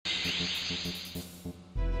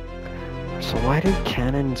So why did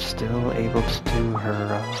Canon still able to do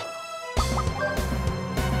her,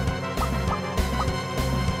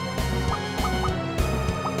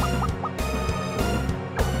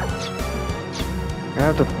 I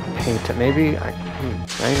have to paint it. Maybe I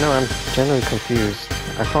know I'm generally confused.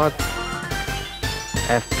 I thought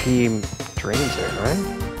FP drains it, right?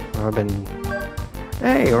 Or I've been...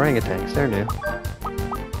 Hey, orangutans, they're new.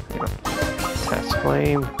 Test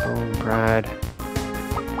flame, boom, Brad.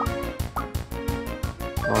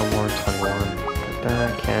 More 21. Got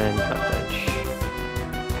that, cannon, got that.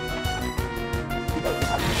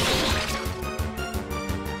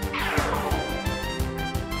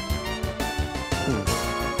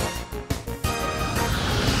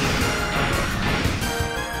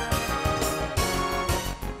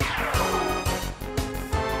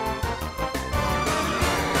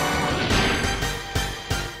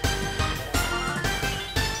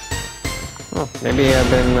 Oh, maybe I've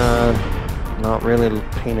been not really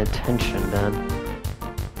paying attention then.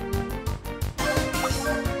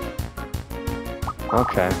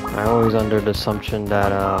 Okay, I always under the assumption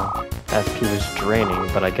that FP was draining,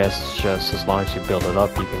 but I guess it's just as long as you build it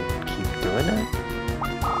up, you can keep doing it.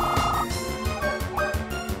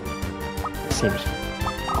 It seems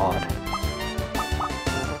odd.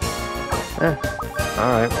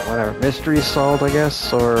 Alright, whatever. Mystery solved, I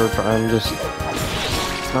guess, or I'm just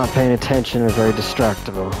not paying attention or very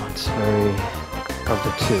distractible. It's very of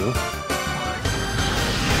the two.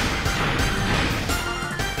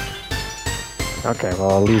 Okay,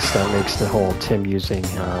 well at least that makes the whole Tim using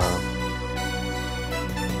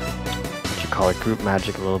what you call it, group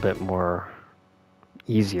magic a little bit more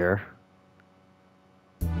easier.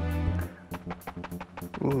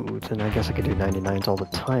 Ooh, then I guess I could do 99s all the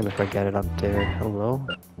time if I get it up there. Hello?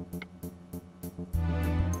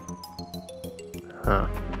 Huh.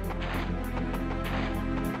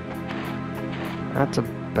 That's a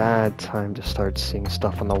bad time to start seeing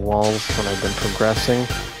stuff on the walls when I've been progressing.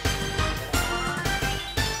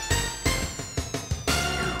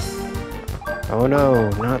 Oh no,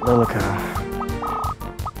 not Lilica.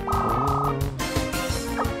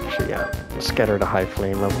 Actually, yeah, let's get her to high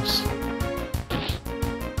flame levels.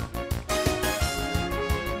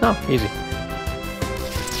 Oh, easy.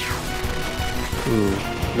 Ooh,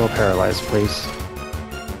 no paralyzed, please.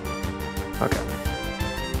 Okay.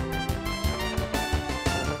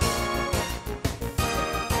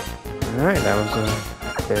 Alright, that was a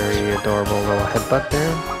very adorable little headbutt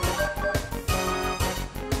there.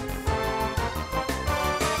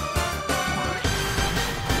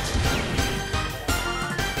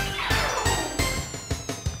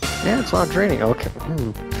 Yeah, it's not draining. Okay.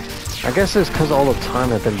 I guess it's because all the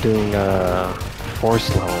time I've been doing force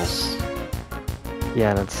levels.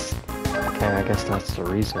 Yeah, that's... Okay, I guess that's the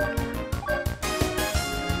reason.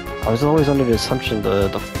 I was always under the assumption the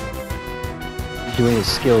doing the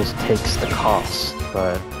skills takes the cost,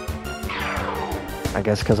 but I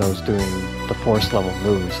guess because I was doing the force level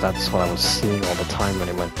moves, that's what I was seeing all the time when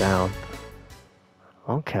it went down.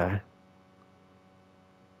 Okay.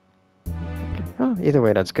 Oh, either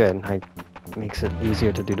way, that's good. It makes it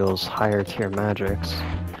easier to do those higher tier magics.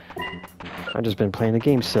 I've just been playing the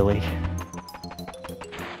game silly.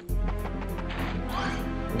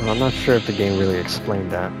 Well, I'm not sure if the game really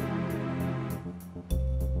explained that.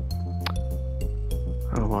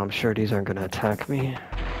 Oh, well, I'm sure these aren't gonna attack me.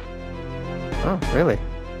 Oh, really?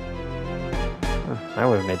 Oh, I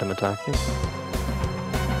would have made them attack me.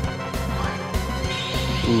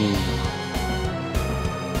 Ooh.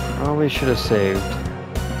 Probably should have saved.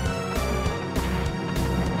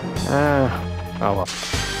 Oh well.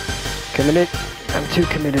 Committed? I'm too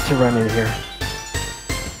committed to run in here.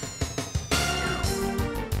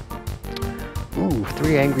 Ooh,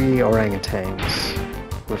 3 angry orangutans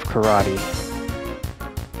with karate.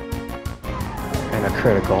 And a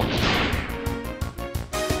critical.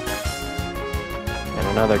 And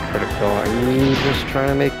another critical. Are you just trying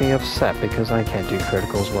to make me upset because I can't do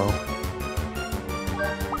criticals well?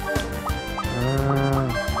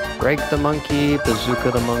 Break the monkey,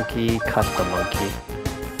 bazooka the monkey, cut the monkey.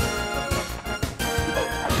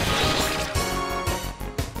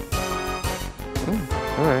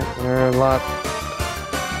 Alright, they're a lot...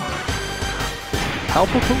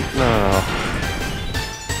 Palpable? No.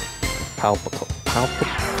 Palpable.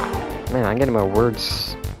 Man, I'm getting my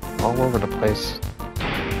words all over the place.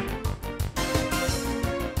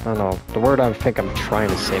 I don't know. The word I think I'm trying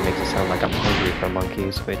to say makes it sound like I'm hungry for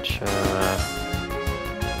monkeys, which,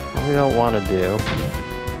 we don't want to do. I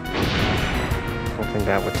don't think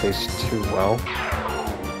that would taste too well.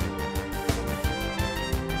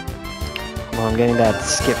 Well, I'm getting that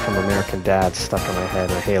skit from American Dad stuck in my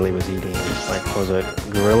head where Haley was eating, like, what was it,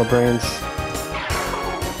 gorilla brains?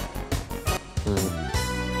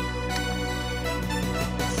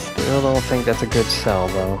 Still don't think that's a good sell,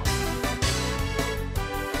 though.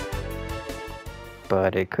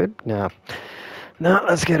 But it could, no. No,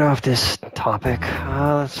 let's get off this topic.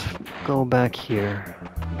 Let's go back here.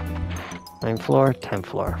 9th floor, 10th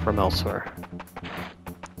floor, from elsewhere.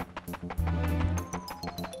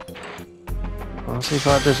 Honestly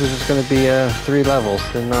thought this was just going to be 3 levels.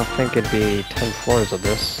 Did not think it'd be 10 floors of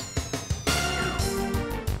this.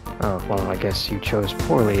 Oh, well, I guess you chose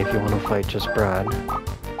poorly if you want to fight just Brad.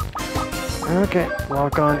 Okay,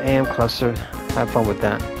 lock on AM cluster. Have fun with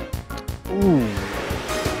that. Ooh.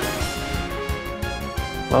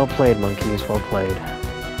 Well played, monkeys. Well played.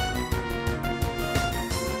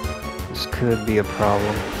 This could be a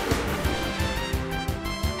problem.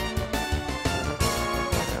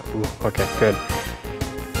 Ooh, okay, good.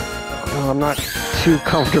 Well, I'm not too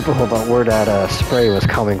comfortable about where that spray was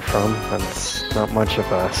coming from. That's not much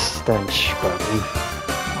of a stench, but you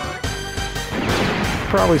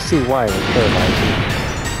probably see why it was paralyzing.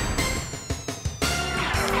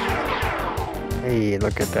 Hey,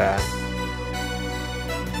 look at that.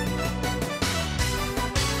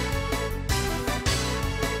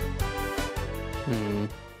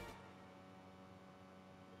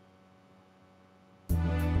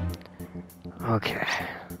 Okay.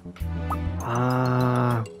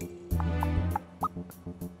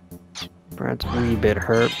 Brad's a wee bit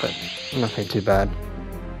hurt, but nothing too bad.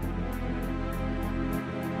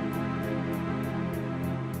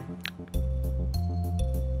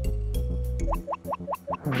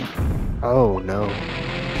 Oh no.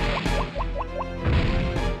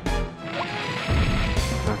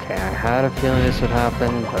 Okay, I had a feeling this would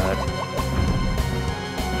happen, but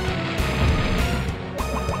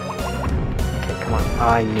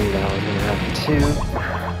I knew that I was gonna have to.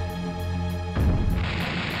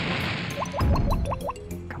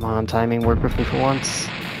 Come on, timing, work with me for once.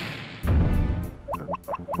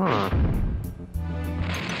 Huh.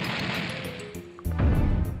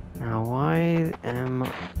 Now why am...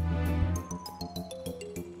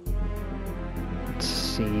 Let's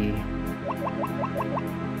see...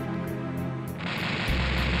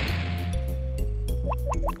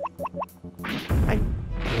 I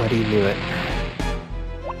bloody knew it.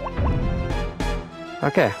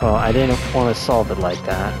 Okay, well, I didn't want to solve it like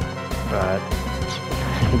that, but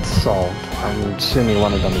it's solved. I'm assuming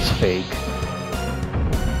one of them is fake,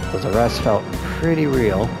 because the rest felt pretty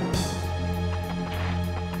real.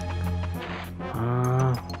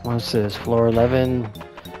 What's this? Floor 11?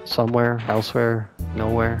 Somewhere? Elsewhere?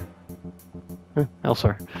 Nowhere?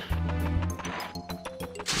 Elsewhere.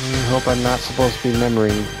 I hope I'm not supposed to be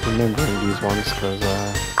remembering these ones, because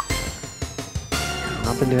I've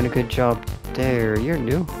not been doing a good job. There, you're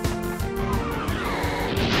new.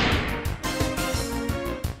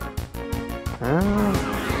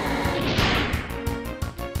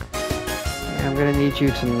 I'm gonna need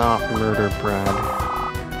you to not murder Brad.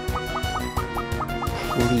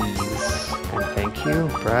 Please. And thank you.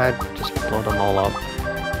 Brad, just blow them all up.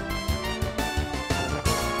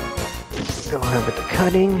 Go ahead with the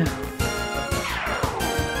cutting.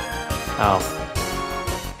 Ow.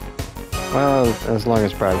 Well, as long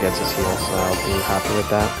as Brad gets his heal, so I'll be happy with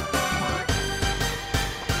that.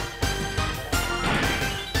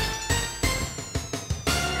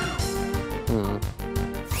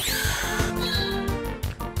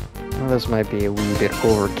 Well, this might be a wee bit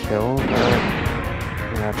overkill, but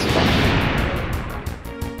that's fine.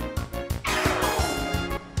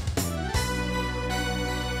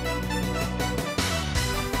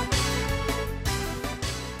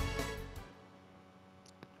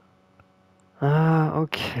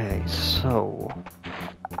 Okay, so...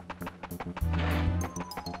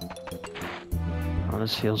 Oh,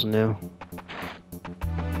 this feels new. I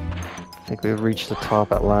think we've reached the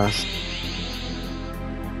top at last.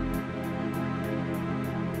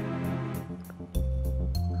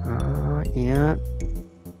 Yeah.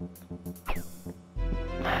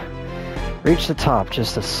 Reach the top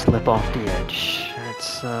just to slip off the edge.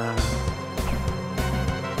 That's, well...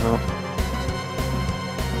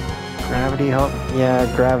 Gravity help? Yeah,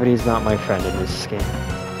 gravity's not my friend in this game.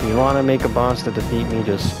 If you want to make a boss to defeat me,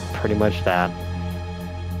 just pretty much that.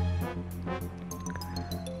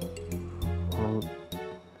 Well,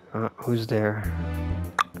 who's there?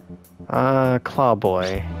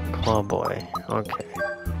 Clawboy. Clawboy. Okay.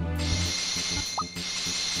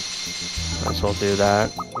 Might as well do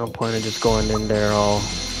that. No point in just going in there all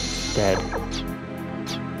dead.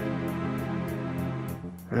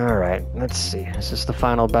 Alright, let's see. Is this the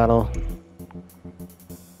final battle?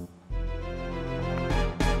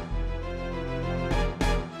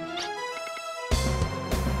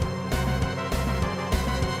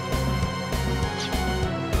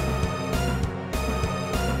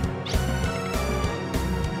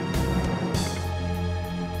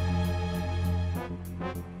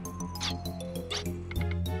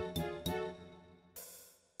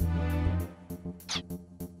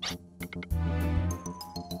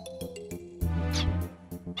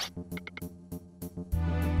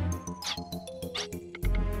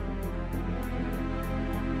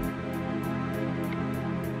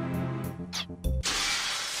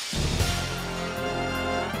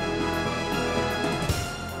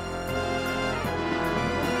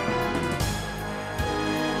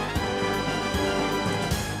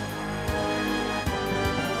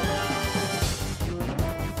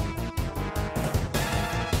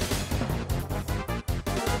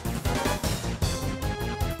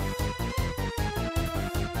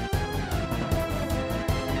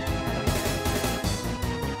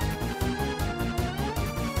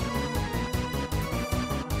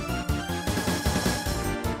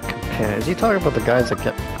 Okay, is he talking about the guys that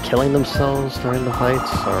kept killing themselves during the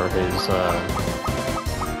fights, or his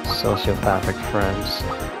sociopathic friends?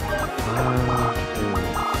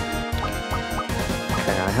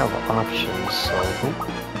 Okay, I have options, so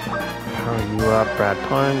power you up, Brad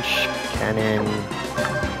Punch, Cannon,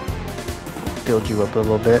 build you up a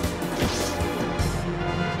little bit.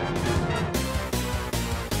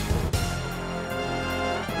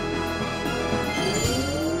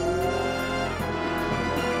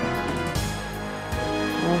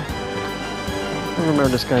 I don't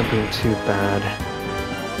remember this guy being too bad.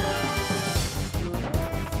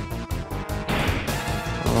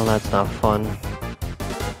 Oh, that's not fun.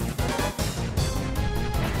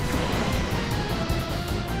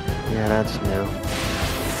 Yeah, that's new.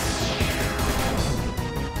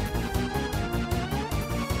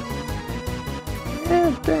 Yeah,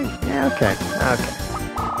 big. Yeah, okay. Okay.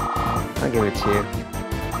 I'll give it to you.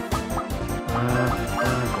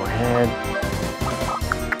 Go ahead.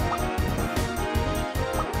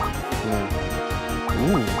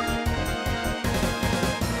 Ooh.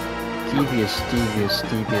 Devious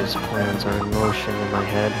plans are in motion in my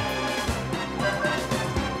head.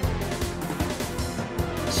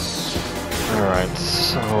 Alright,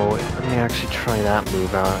 so let me actually try that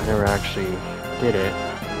move out. I never actually did it.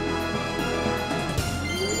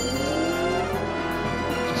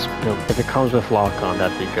 Just build, if it comes with lock on,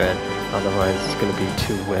 that'd be good. Otherwise, it's gonna be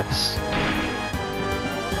 2 whiffs.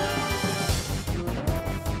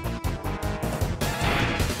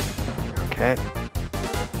 Okay.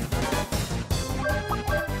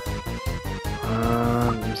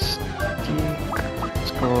 Mystique.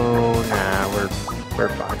 Let's go. Nah, we're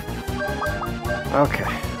fine.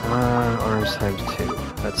 Okay. Arms times 2.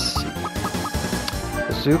 Let's see.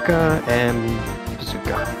 Bazooka and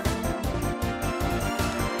bazooka.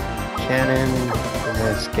 Cannon.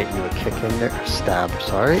 Let's get you a kick in there. Stab.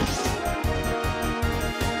 Sorry.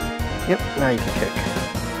 Yep. Now you can kick.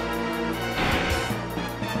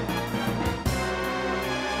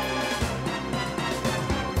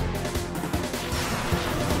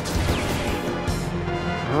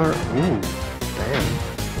 Ooh, damn.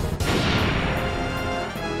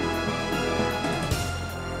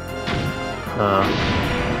 Huh.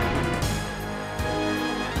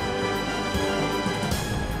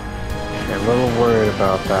 Okay, a little worried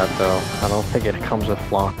about that though. I don't think it comes with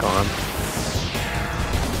lock on.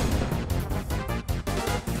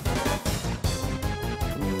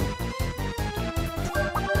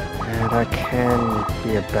 And that can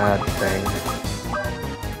be a bad thing.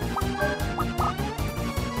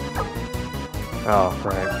 Oh,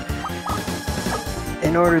 right.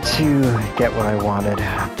 In order to get what I wanted, I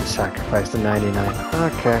have to sacrifice the 99.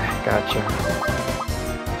 Okay, gotcha.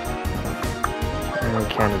 And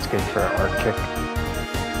cannon's good for an arc kick.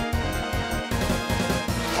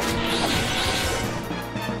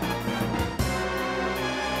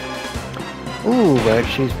 Ooh, but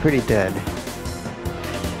she's pretty dead.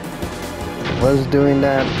 Was doing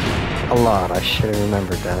that a lot. I should have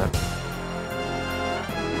remembered that.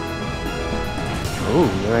 Ooh,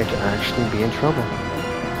 you might actually be in trouble.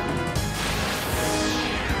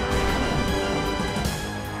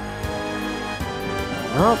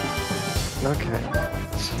 Nope. Okay.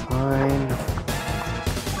 It's fine.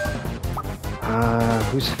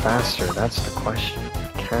 Who's faster? That's the question.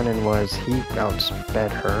 Cannon was, he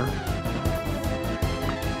outsped her.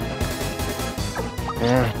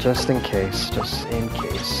 Yeah, just in case. Just in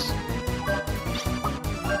case.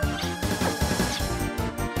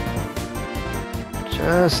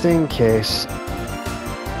 Just in case.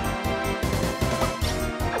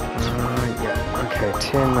 Yeah, okay,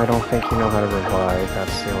 Tim, I don't think you know how to revive.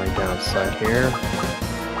 That's the only downside here.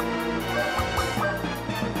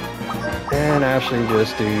 And Ashley,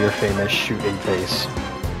 just do your famous shooting face.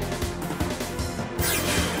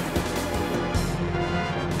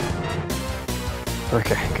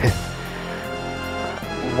 Okay, good.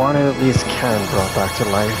 Wanted at least Ken brought back to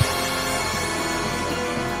life.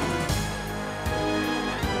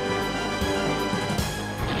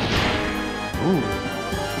 Ooh.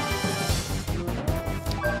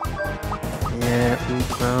 Yeah,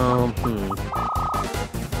 well,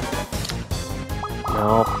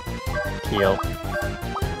 No. Heal.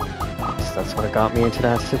 So that's what got me into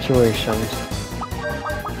that situation.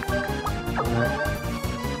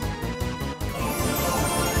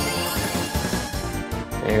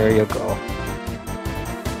 There you go.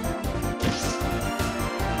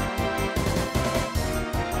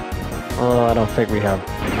 Oh, I don't think we have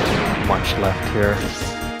much left here.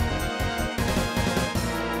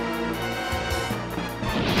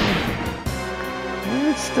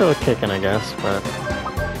 It's still kicking, I guess, but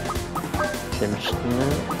Tim.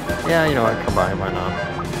 Yeah, you know what? Come by, why not?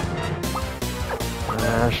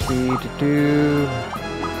 Ashley to do.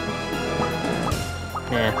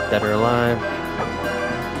 Yeah, dead or alive.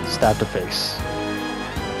 Stab the face.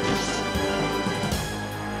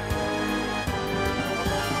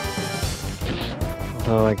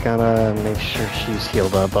 Although I gotta make sure she's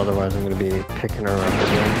healed up, otherwise I'm gonna be picking her up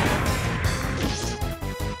again.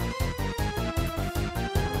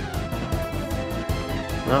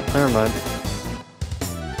 Oh, never mind.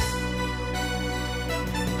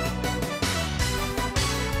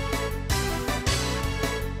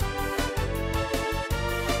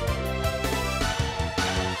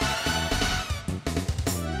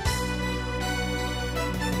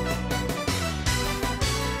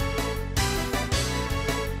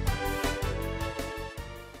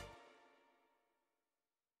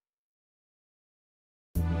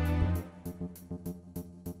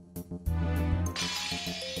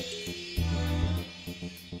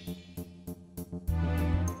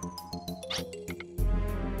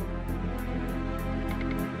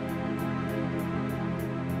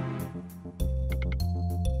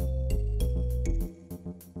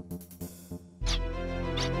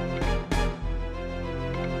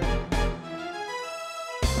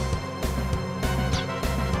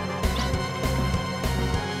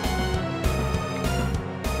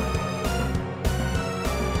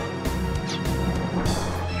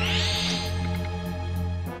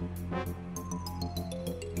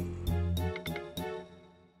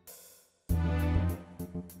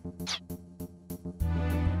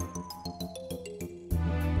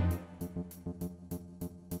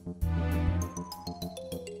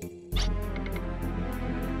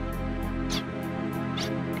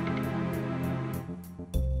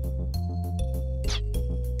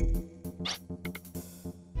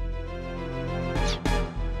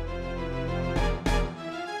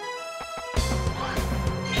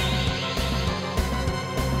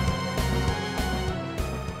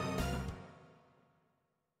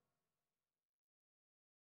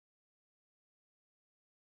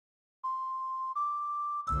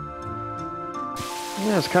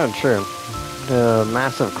 Yeah, it's kind of true. The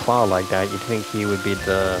massive claw like that, you'd think he would be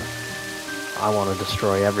the I want to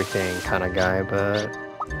destroy everything kind of guy, but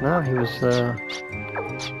no, he was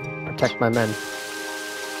protect my men.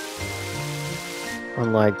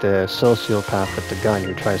 Unlike the sociopath with the gun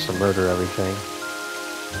who tries to murder everything.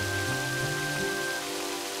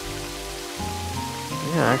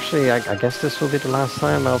 Yeah, actually, I guess this will be the last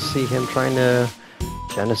time I'll see him trying to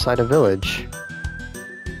genocide a village.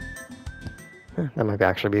 That might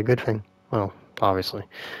actually be a good thing. Well, obviously.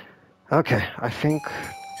 Okay, I think...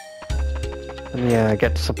 Let me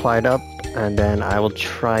get supplied up, and then I will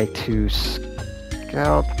try to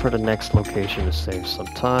scout for the next location to save some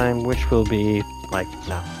time, which will be, like,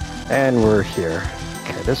 now. And we're here.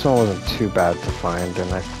 Okay, this one wasn't too bad to find,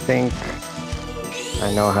 and I think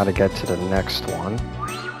I know how to get to the next one.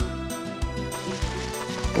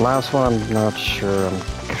 The last one, I'm not sure. I'm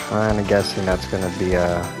kind of guessing that's going to be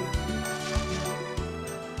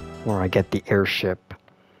where I get the airship.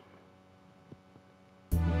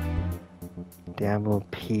 Diablo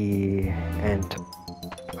P and...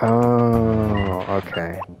 Oh,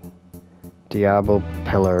 okay. Diablo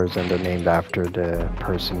pillars, and they're named after the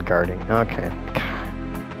person guarding. Okay.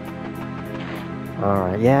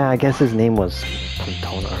 Alright, yeah, I guess his name was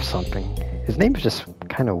Antenora or something. His name is just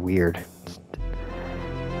kind of weird.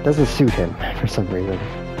 Doesn't suit him for some reason.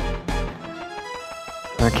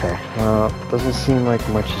 Okay, doesn't seem like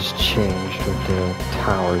much has changed with the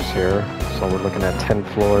towers here. So we're looking at 10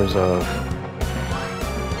 floors of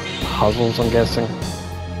puzzles, I'm guessing.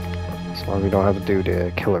 So we don't have to do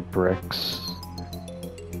the killer bricks.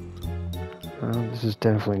 This is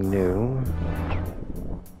definitely new.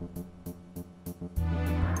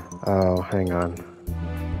 Oh, hang on.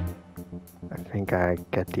 I think I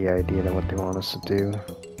get the idea of what they want us to do.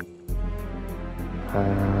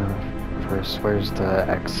 First, where's the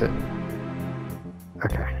exit?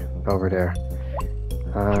 Okay, over there.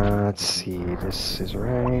 Let's see, this is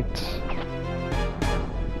right.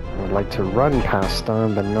 I would like to run past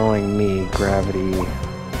them, but knowing me, gravity is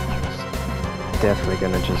definitely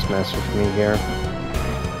gonna just mess with me here.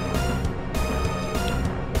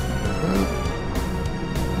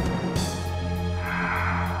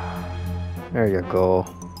 There you go.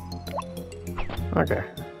 Okay,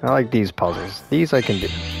 I like these puzzles. These I can do.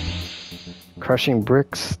 Crushing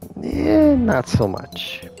bricks? Yeah, not so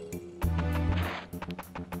much.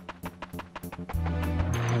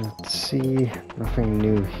 Let's see, nothing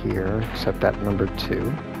new here except that number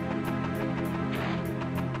 2.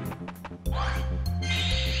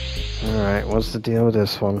 Alright, what's the deal with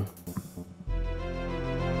this one?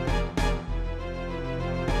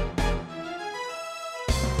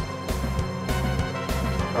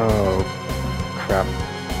 Oh, crap.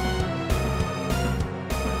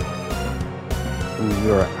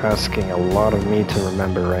 You are asking a lot of me to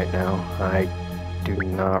remember right now. I do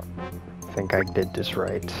not think I did this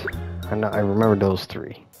right. I remember those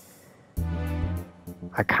three.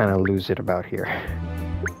 I kind of lose it about here.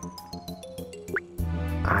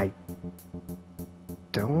 I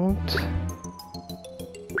don't.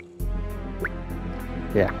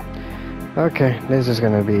 Yeah. Okay, this is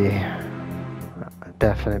gonna be a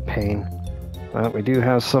definite pain. Well, we do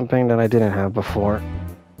have something that I didn't have before.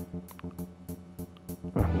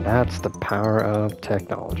 And that's the power of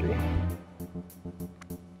technology.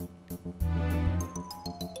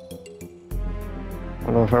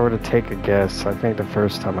 Well, if I were to take a guess, I think the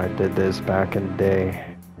first time I did this back in the day,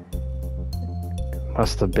 it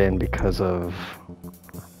must have been because of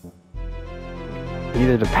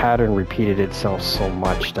either the pattern repeated itself so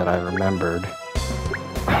much that I remembered,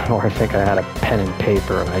 or I think I had a pen and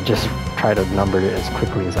paper and I just tried to number it as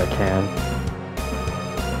quickly as I can.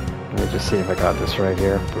 Let me just see if I got this right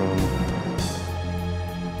here. Boom.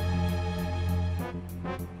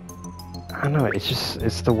 I don't know,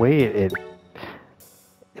 it's the way it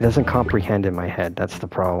doesn't comprehend in my head. That's the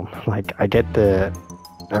problem. Like, I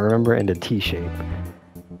remember in the T shape,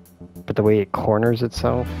 but the way it corners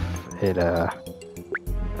itself, I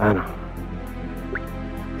don't know.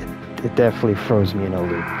 It definitely throws me in a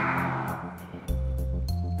loop.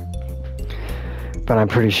 But I'm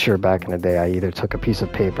pretty sure back in the day I either took a piece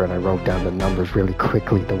of paper and I wrote down the numbers really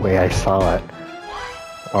quickly the way I saw it,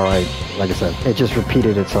 or like I said, it just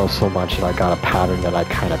repeated itself so much that I got a pattern that I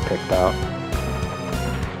kind of picked out.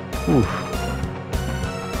 Oof.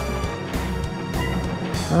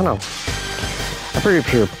 I don't know. I'm pretty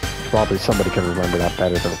sure probably somebody can remember that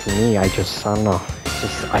better, but for me, I don't know.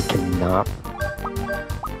 I cannot.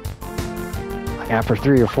 Like after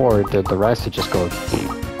 3 or 4, the rest it just goes,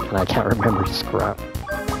 and I can't remember the scrap.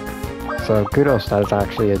 So kudos, that is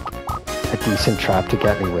actually a decent trap to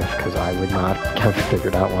get me with, because I would not have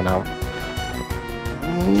figured that one out.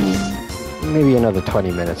 Maybe another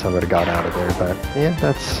 20 minutes I would have got out of there, but yeah,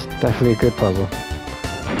 that's definitely a good puzzle.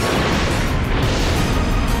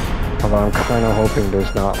 Although I'm kind of hoping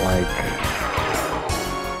there's not like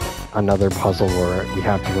another puzzle where we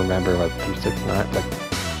have to remember like 15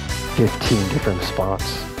 different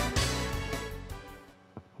spots.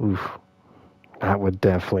 Oof. That would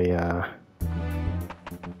definitely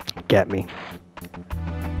get me.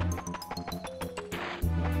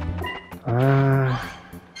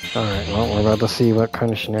 Alright, well, we're about to see what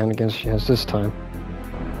kind of shenanigans she has this time.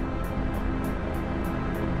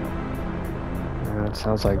 It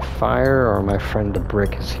sounds like fire, or my friend the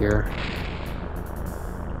brick is here.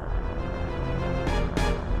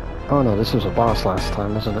 Oh no, this was a boss last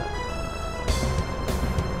time, wasn't it?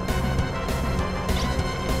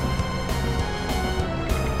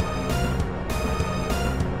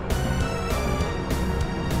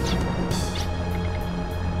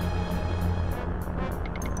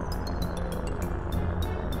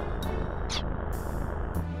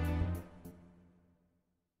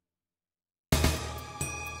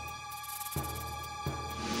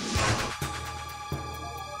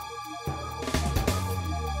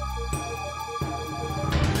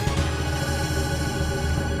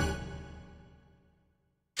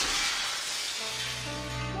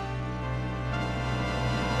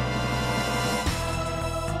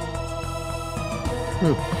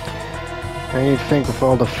 I need to think with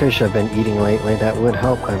all the fish I've been eating lately, that would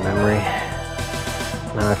help my memory.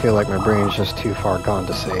 Now I feel like my brain's just too far gone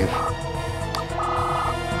to save.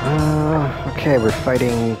 Okay, we're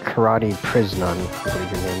fighting Karate Prisnum, I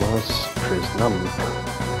believe your name was. Prisnum.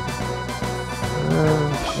 You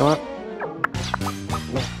know what?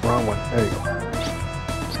 No, wrong one. There you go.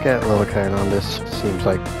 Let's get Lillicane on this. Seems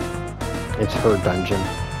like it's her dungeon.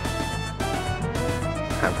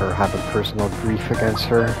 Have her have a personal grief against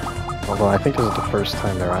her. Although I think this is the first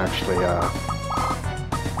time they're actually gonna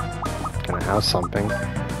have something.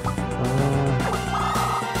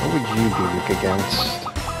 What would you be weak against?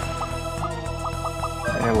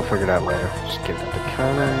 And we'll figure it out later. Just give that the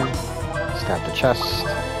cannon. Stab the chest.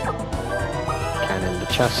 Cannon the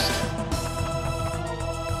chest.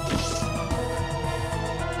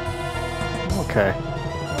 Okay.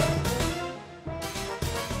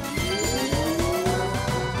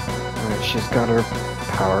 Alright, she's got her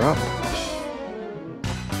power up.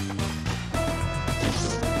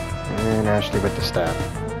 And Ashley with the stab.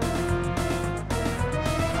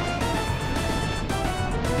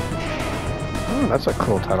 Oh, that's a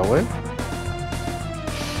cool tidal wave.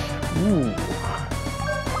 Ooh.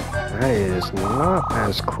 That is not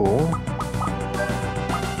as cool.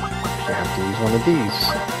 She has have to use one of these.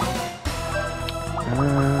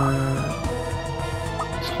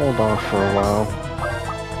 Let's hold off for a while.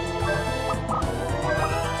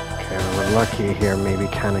 Okay, we're lucky here. Maybe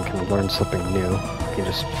Cannon can learn something new. We can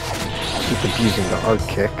just keep abusing the arc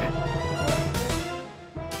kick.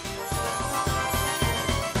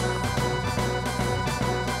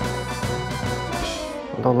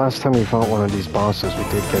 Although last time we fought one of these bosses, we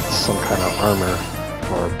did get some kind of armor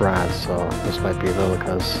for Brad, so this might be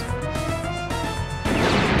Lilica's.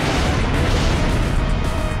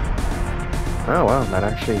 Oh wow, that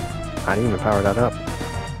actually, I didn't even power that up.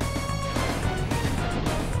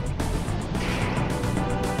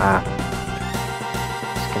 Ah.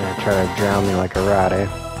 It's gonna try to drown me like a rat, eh?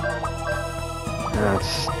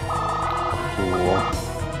 That's cool.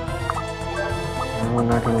 We're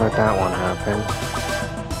not gonna let that one happen.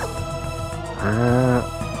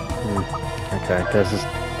 Okay, I guess it's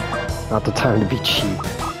not the time to be cheap.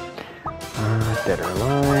 Dead or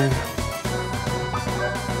alive.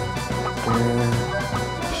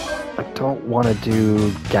 I don't want to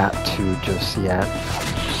do Gat 2 just yet.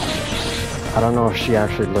 I don't know if she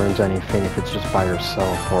actually learns anything, if it's just by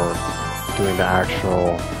herself or doing the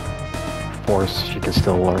actual force she can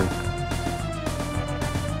still learn.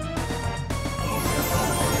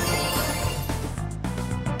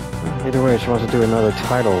 Either way, she wants to do another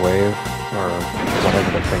tidal wave, or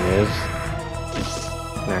whatever the thing is,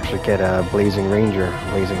 and actually get a Blazing Ranger,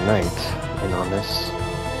 Blazing Knight in on this.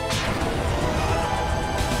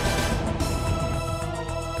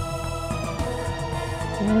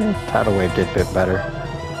 Tidal wave did a bit better.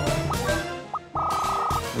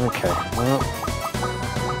 Okay, well,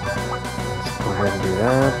 let's go ahead and do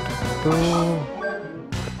that. Boom.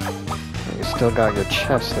 You still got your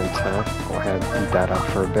chest intact. Go ahead and beat that up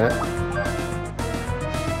for a bit.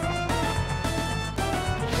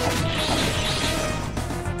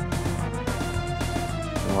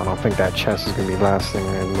 Well, I don't think that chest is going to be lasting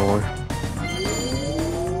anymore.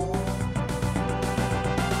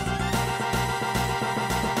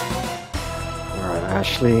 Alright,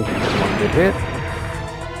 Ashley, one good hit.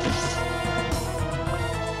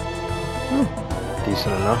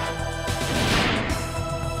 Decent enough.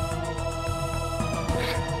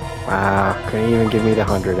 Wow, couldn't even give me the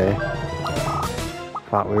 100, eh?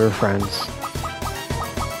 Thought we were friends.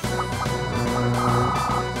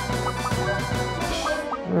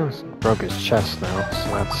 Broke his chest now, so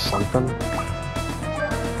that's something.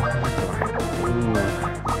 Ooh.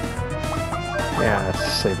 Yeah, let's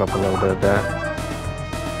save up a little bit of that.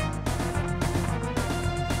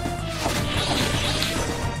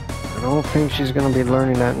 I don't think she's gonna be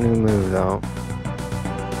learning that new move, though.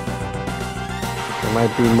 There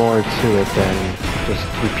might be more to it than just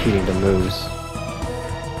repeating the moves.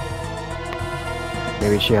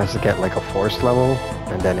 Maybe she has to get like a force level,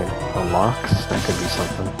 and then it unlocks. That could be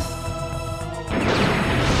something.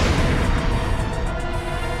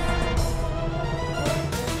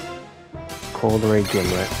 Cold Ray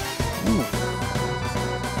Gimlet. Ooh.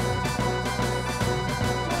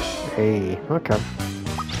 Hey, okay.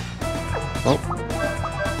 Oh.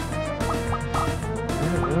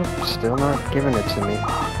 Still not giving it to me.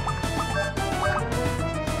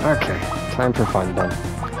 Okay, time for fun then.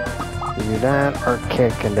 We do that, arc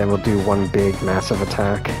kick, and then we'll do one big massive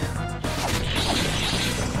attack.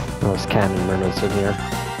 Those cannon murmurs in here.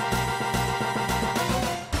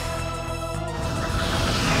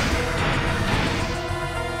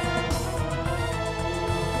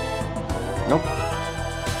 Nope.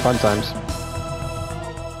 Fun times.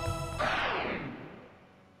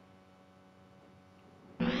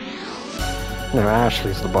 No,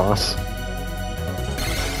 Ashley's the boss.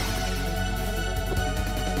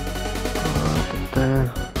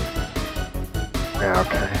 Yeah,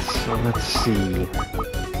 okay, so let's see.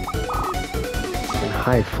 In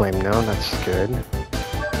high flame now, that's good.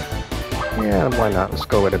 Yeah, why not? Let's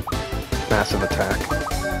go with a massive attack.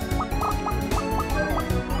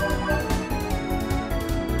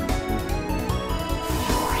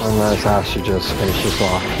 Unless Ashley just finishes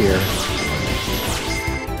off here.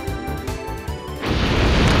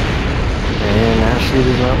 And Ashley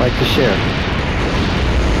does not like to share.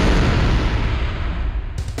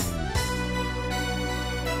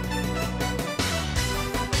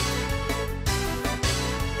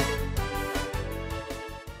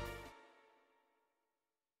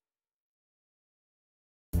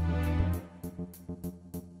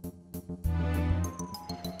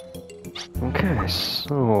 Okay,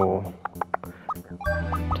 so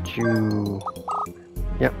did you?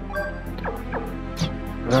 Yep.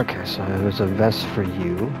 Okay, so there's a vest for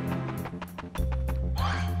you. I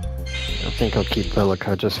think I'll keep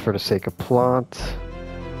Lilica just for the sake of plot.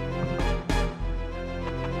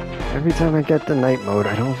 Every time I get the night mode,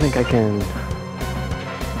 I don't think I can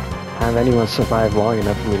have anyone survive long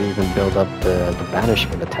enough for me to even build up the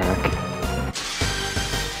banishment attack.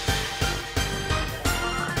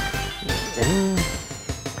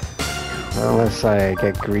 Unless I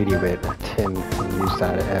get greedy with Tim and use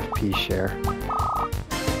that FP share.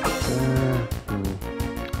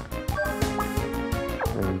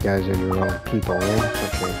 You guys are your own people, eh?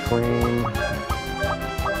 Okay, flame.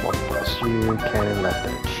 1+ you, cannon left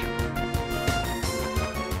edge.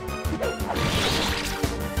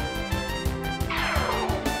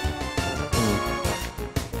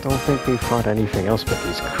 Don't think we fought anything else but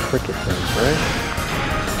these cricket things, right?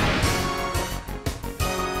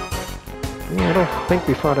 Yeah, I don't think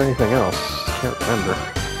we fought anything else. Can't remember.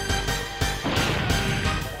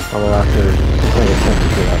 Although after playing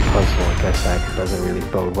attempted that puzzle, I guess that doesn't really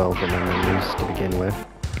bode well for my memories to begin with.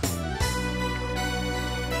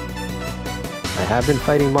 I have been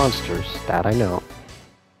fighting monsters, that I know.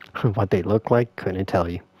 What they look like, couldn't tell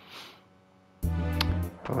you.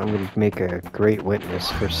 I'm going to make a great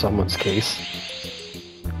witness for someone's case.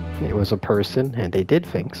 It was a person, and they did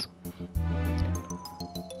things.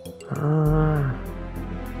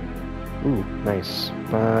 Ooh, nice.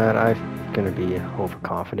 But I'm going to be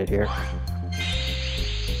overconfident here.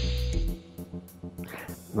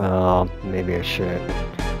 Well, maybe I shouldn't.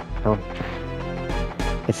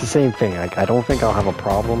 It's the same thing. I don't think I'll have a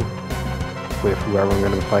problem with whoever I'm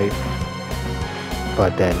going to fight.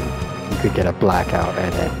 But then you could get a blackout,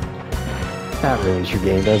 and then that ruins your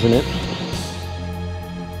game, doesn't it?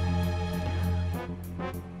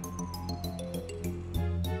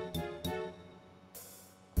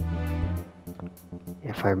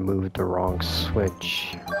 If I moved the wrong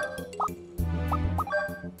switch.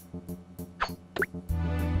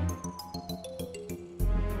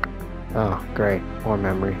 Oh, great. More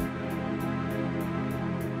memory.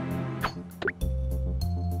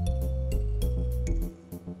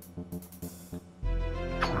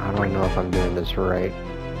 I don't know if I'm doing this right.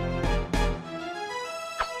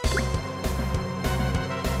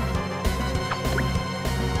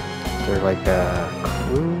 Is there like a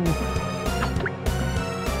clue?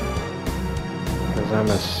 Because I'm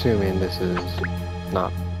assuming this is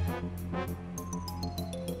not.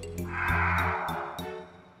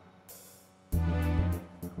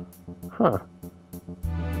 Huh.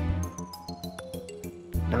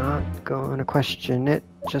 Not going to question it,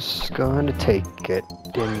 just going to take it.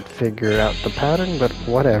 Didn't figure out the pattern, but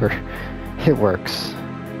whatever. It works.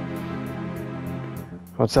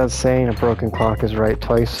 What's that saying? A broken clock is right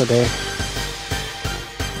twice a day?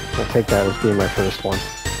 I'll take that as being my first one.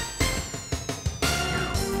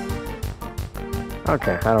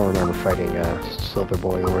 Okay, I don't remember fighting Silver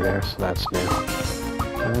Boy over there, so that's new.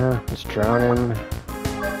 Let's drown him.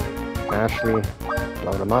 Ashley,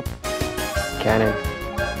 load him up. Cannon,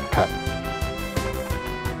 cut.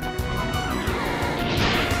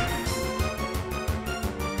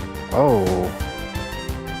 Oh.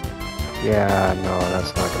 Yeah, no,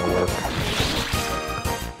 that's not gonna work.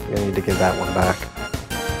 You need to give that one back.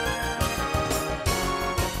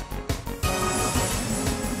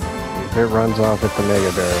 If it runs off with the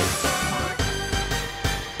Mega Berry.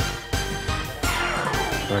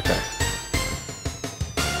 Okay.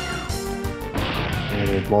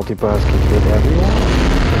 And multi-boss can hit everyone,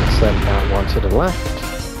 except that one to the left.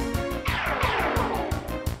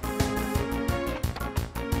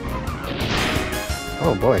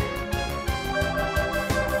 Oh boy.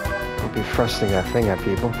 Don't be thrusting that thing at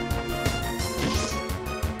people.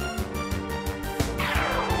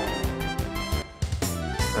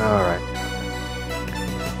 Alright.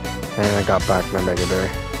 And I got back my Mega Berry.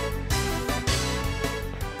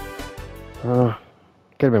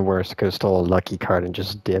 Could have been worse, could have stole a lucky card and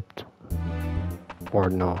just dipped. Or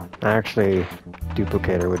no. Actually,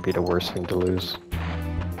 Duplicator would be the worst thing to lose.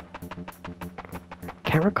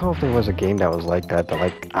 Can't recall if there was a game that was like that, that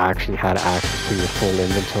like actually had access to your full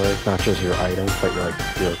inventory, not just your items, but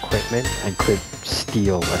your equipment, and could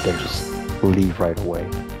steal and then just leave right away.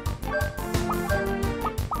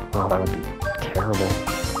 Oh, that would be terrible.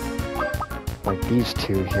 Like these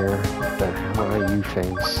two here, what the hell are you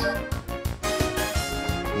things?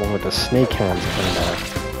 One with the snake hands kind of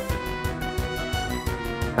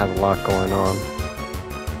has a lot going on.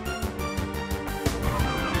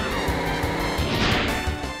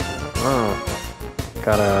 Oh,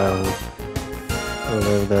 got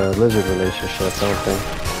the lizard relationship, don't they?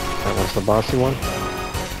 That one's the bossy one.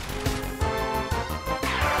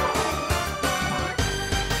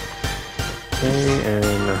 Okay, and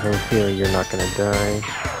I have a feeling you're not gonna die.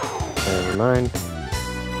 Never mind.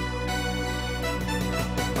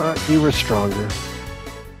 But you were stronger.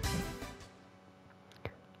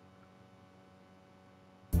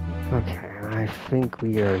 think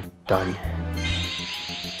we are done.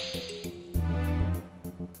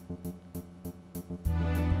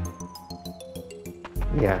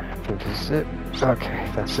 Yeah, I think this is it. Okay,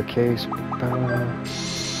 if that's the case.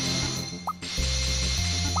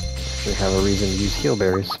 Actually have a reason to use heal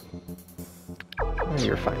berries. Oh,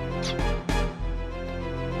 you're fine.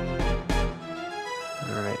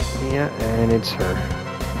 Alright, yeah, and it's her.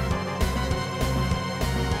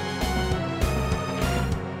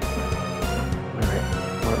 Alright,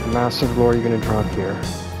 what massive lore are you gonna drop here?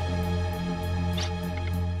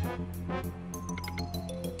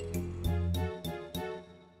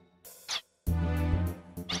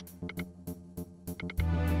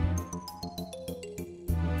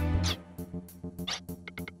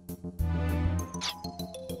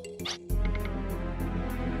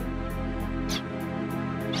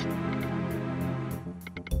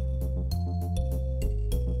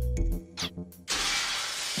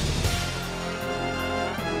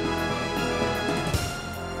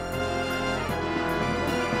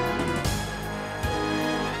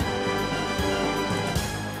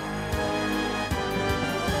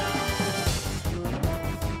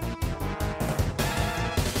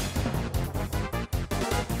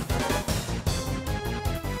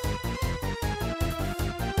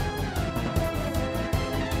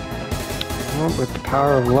 Well, with the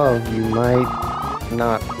power of love, you might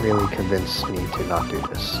not really convince me to not do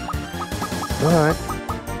this. But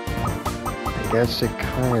I guess it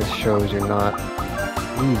kind of shows you're not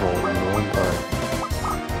evil, but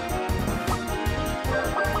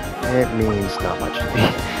it means not much to me.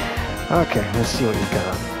 Okay, let's see what you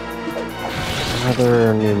got.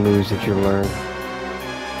 Other new moves that you learned.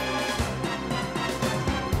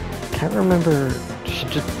 Can't remember. She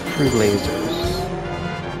just threw lasers.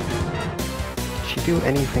 Do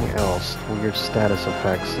anything else? Weird status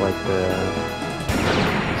effects like the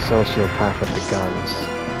sociopath with the guns.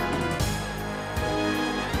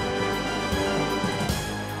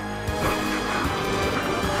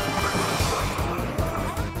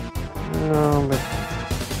 No, but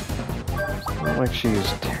it's not like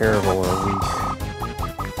she's terrible or weak.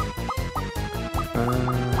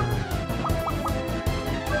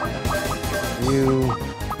 You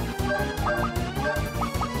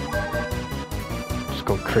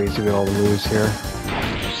go crazy with all the moves here.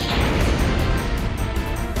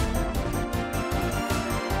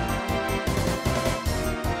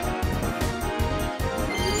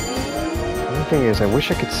 The other thing is, I wish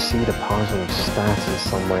I could see the positive stats in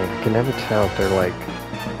some way. I can never tell if they're like,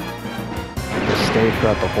 did they stay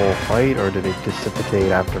throughout the whole fight, or did they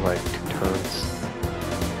dissipate after like 2 turns?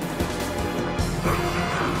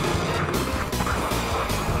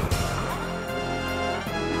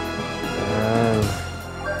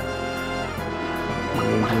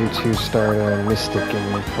 To start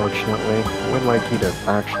mysticking, unfortunately. I would like you to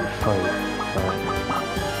actually fight, but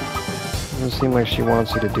it doesn't seem like she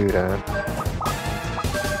wants you to do that.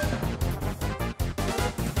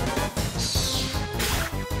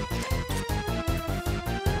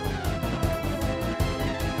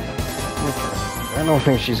 Okay. I don't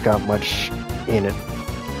think she's got much in it.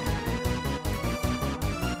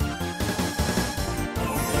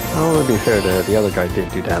 Oh, to be fair, the other guy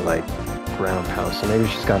did do that, like, ground pound, so maybe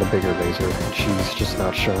she's got a bigger laser and she's just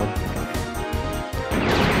not showing.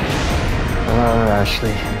 Ashley,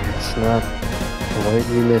 it's not what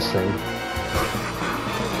you're missing.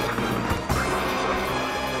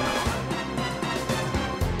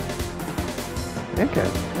 Okay,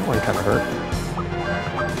 that one kind of hurt.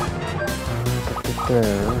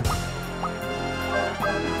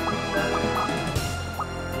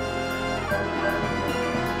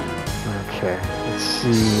 Okay, let's see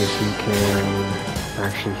if you can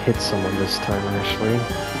actually hit someone this time, Ashley.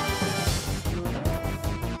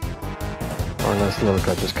 Or unless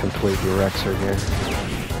Lilica just completely wrecks her here.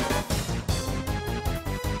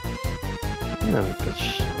 No, but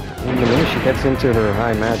the minute she gets into her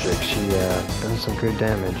high magic, she does some good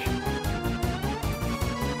damage.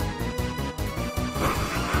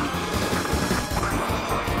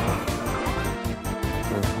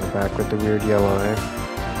 We're back with the weird yellow, eh?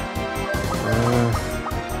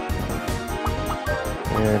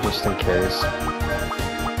 Yeah, just in case.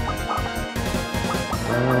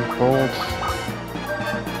 Bolt.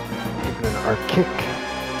 Give it an arc kick.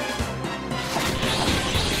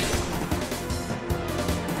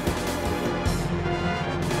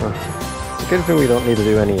 It's a good thing we don't need to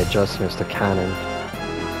do any adjustments to Cannon.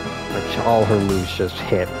 Like, all her moves just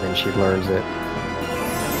hit, and she learns it.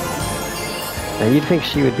 Now, you'd think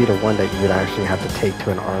she would be the one that you would actually have to take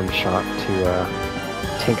to an arm shot to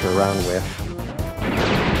tinker around with.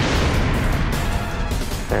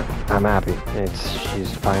 Yeah, I'm happy.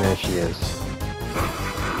 She's fine as she is.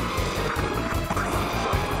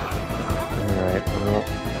 Alright, well...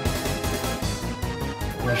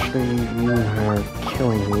 Actually, you are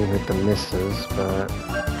killing me with the misses, but...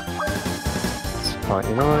 It's fine.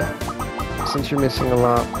 You know what? Since you're missing a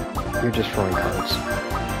lot, you're just throwing cards.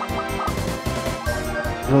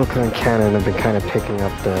 Volca and Cannon have been kind of picking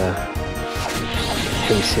up the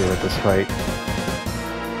pace here with this fight.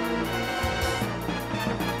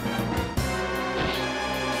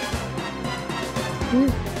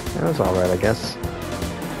 That was alright, I guess.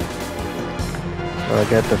 But I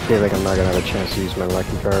get the feeling I'm not gonna have a chance to use my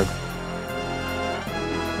lucky card.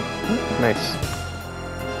 Nice.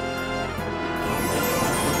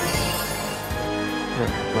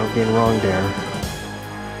 Not being wrong there.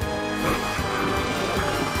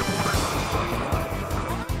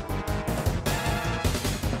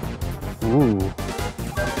 Ooh.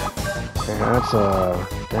 Okay, that's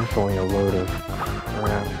definitely a load of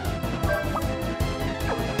crap.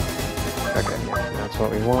 Okay, yeah, that's what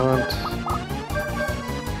we want.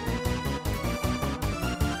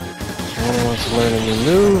 Anyone wants to learn a new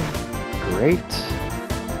move? Great.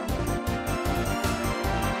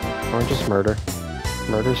 Or just murder.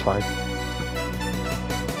 Murder's fine.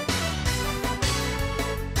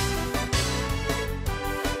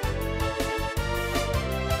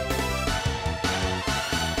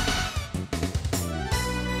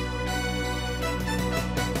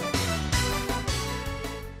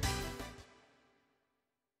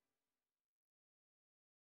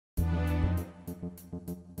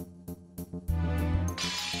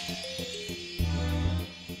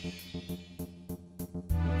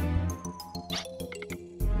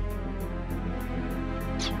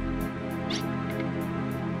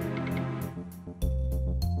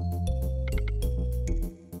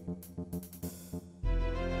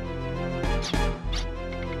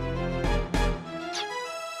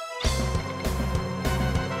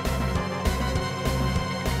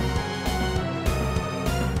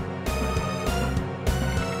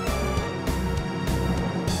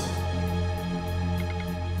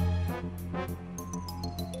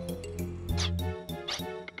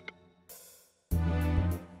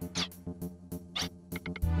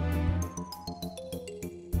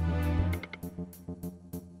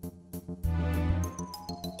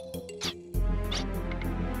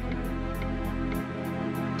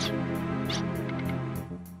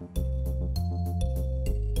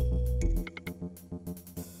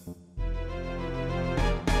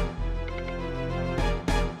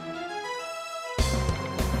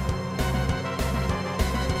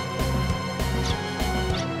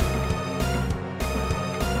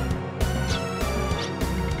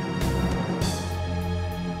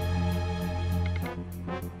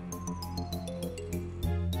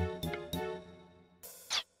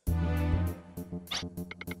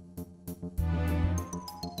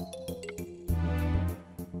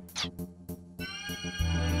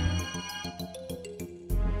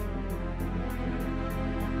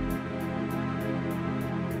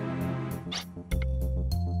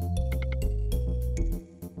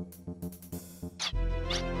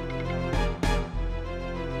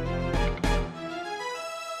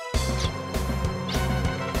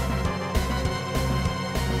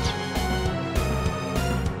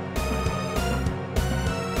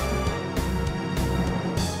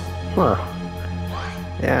 Huh.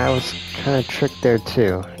 Yeah, I was kind of tricked there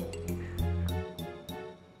too.